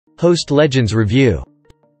hostlegends review.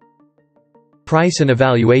 Price and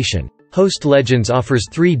evaluation. hostlegends offers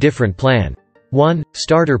 3 different plan. 1.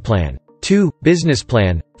 Starter plan. 2. Business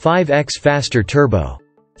plan, 5x faster turbo.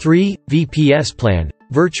 3. VPS plan,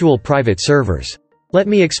 virtual private servers. Let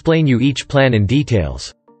me explain you each plan in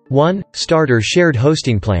details. 1. Starter shared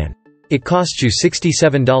hosting plan. It costs you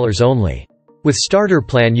 $67 only. With starter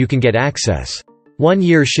plan you can get access. 1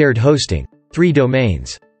 year shared hosting. 3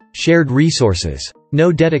 domains. Shared resources.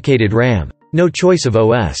 No dedicated RAM. No choice of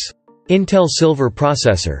OS. Intel Silver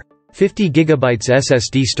processor. 50 GB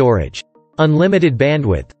SSD storage. Unlimited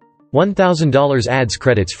bandwidth. $1,000 ads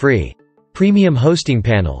credits free. Premium hosting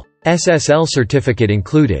panel. SSL certificate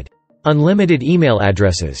included. Unlimited email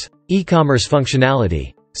addresses. E-commerce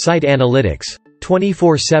functionality. Site analytics.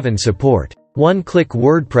 24/7 support. One-click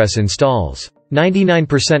WordPress installs.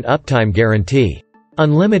 99% uptime guarantee.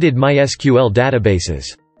 Unlimited MySQL databases.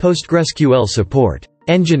 PostgreSQL support.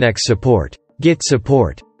 Nginx support. Git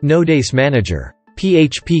support. Notepad manager.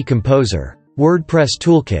 PHP composer. WordPress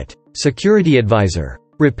toolkit. Security advisor.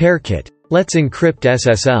 Repair kit. Let's encrypt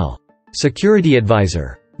SSL. Security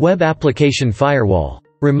advisor. Web application firewall.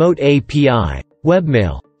 Remote API.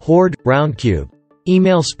 Webmail. Horde. Roundcube.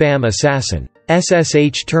 Email spam assassin.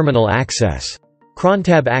 SSH terminal access.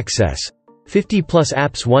 Crontab access. 50+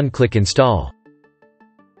 apps one-click install.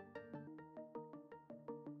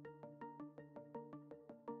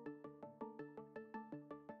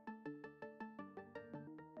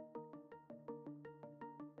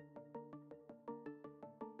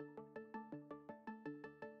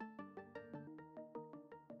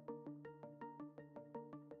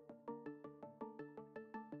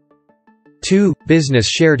 Two. Business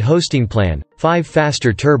shared hosting plan, 5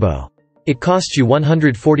 faster turbo. It costs you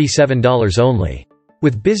 $147 only.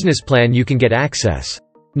 With business plan you can get access.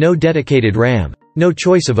 No dedicated RAM. No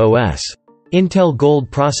choice of OS. Intel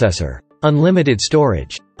Gold processor. Unlimited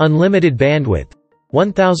storage. Unlimited bandwidth.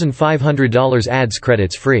 $1,500 ads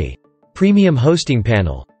credits free. Premium hosting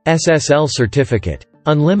panel. SSL certificate.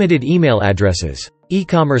 Unlimited email addresses.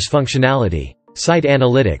 E-commerce functionality. Site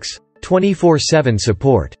analytics. 24/7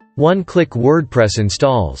 support. One-click WordPress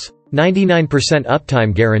installs. 99%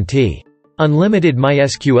 uptime guarantee. Unlimited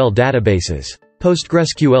MySQL databases.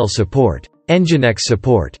 PostgreSQL support. Nginx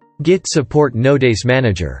support. Git support. Notepad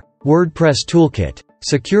manager. WordPress toolkit.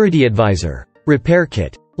 Security advisor. Repair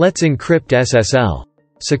kit. Let's encrypt SSL.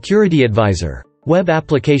 Security advisor. Web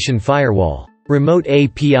application firewall. Remote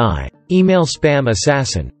API. Email spam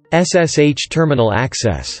assassin. SSH terminal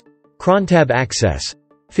access. Crontab access.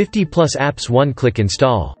 50+ apps one-click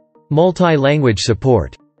install. Multi-language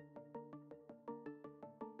support.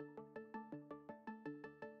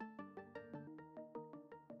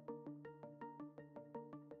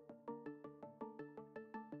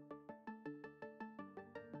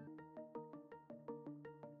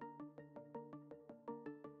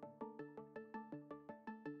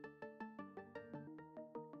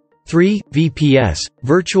 Three. VPS,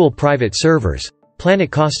 virtual private servers. Plan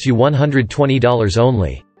it costs you $120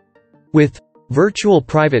 only. With virtual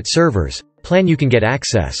private servers, plan you can get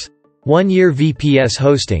access. 1 year VPS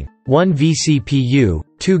hosting, 1 vCPU,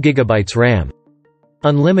 2 GB RAM.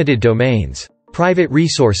 Unlimited domains. Private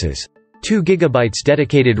resources. 2 GB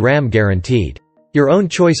dedicated RAM guaranteed. Your own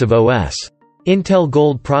choice of OS. Intel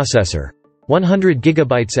Gold processor. 100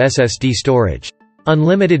 GB SSD storage.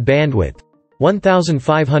 Unlimited bandwidth.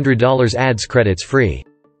 $1,500 ads credits free.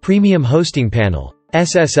 Premium hosting panel.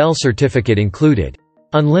 SSL certificate included.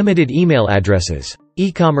 Unlimited email addresses.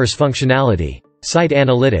 E-commerce functionality. Site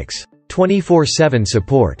analytics. 24/7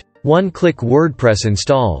 support. One-click WordPress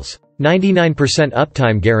installs. 99%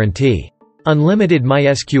 uptime guarantee. Unlimited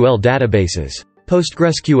MySQL databases.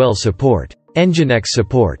 PostgreSQL support. Nginx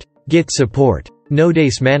support. Git support.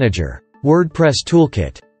 Notepad manager. WordPress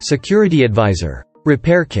toolkit. Security advisor.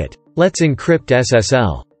 Repair kit. Let's encrypt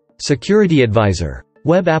SSL. Security advisor.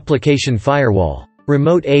 Web application firewall.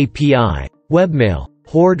 Remote API. Webmail.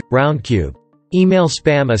 Horde. Roundcube. Email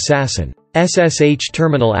spam assassin. SSH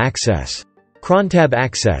terminal access. Crontab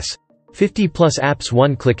access. 50+ apps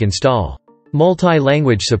one-click install.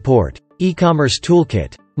 Multi-language support. E-commerce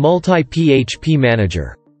toolkit. Multi-PHP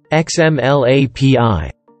manager. XML API.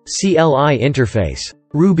 CLI interface.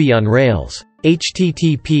 Ruby on Rails.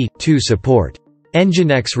 HTTP/2 support.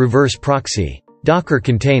 Nginx reverse proxy. Docker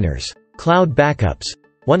containers. Cloud backups.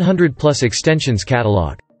 100+ extensions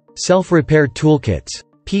catalog. Self-repair toolkits.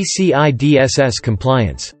 PCI DSS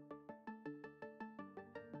compliance.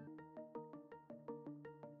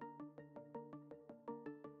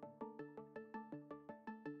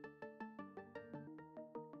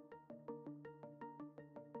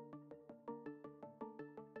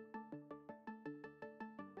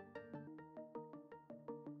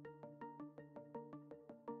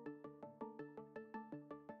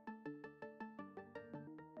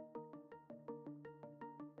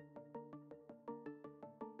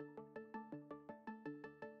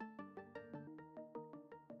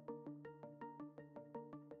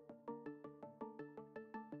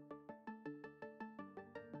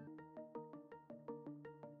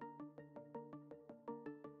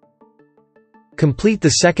 Complete the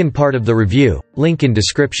second part of the review, link in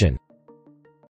description.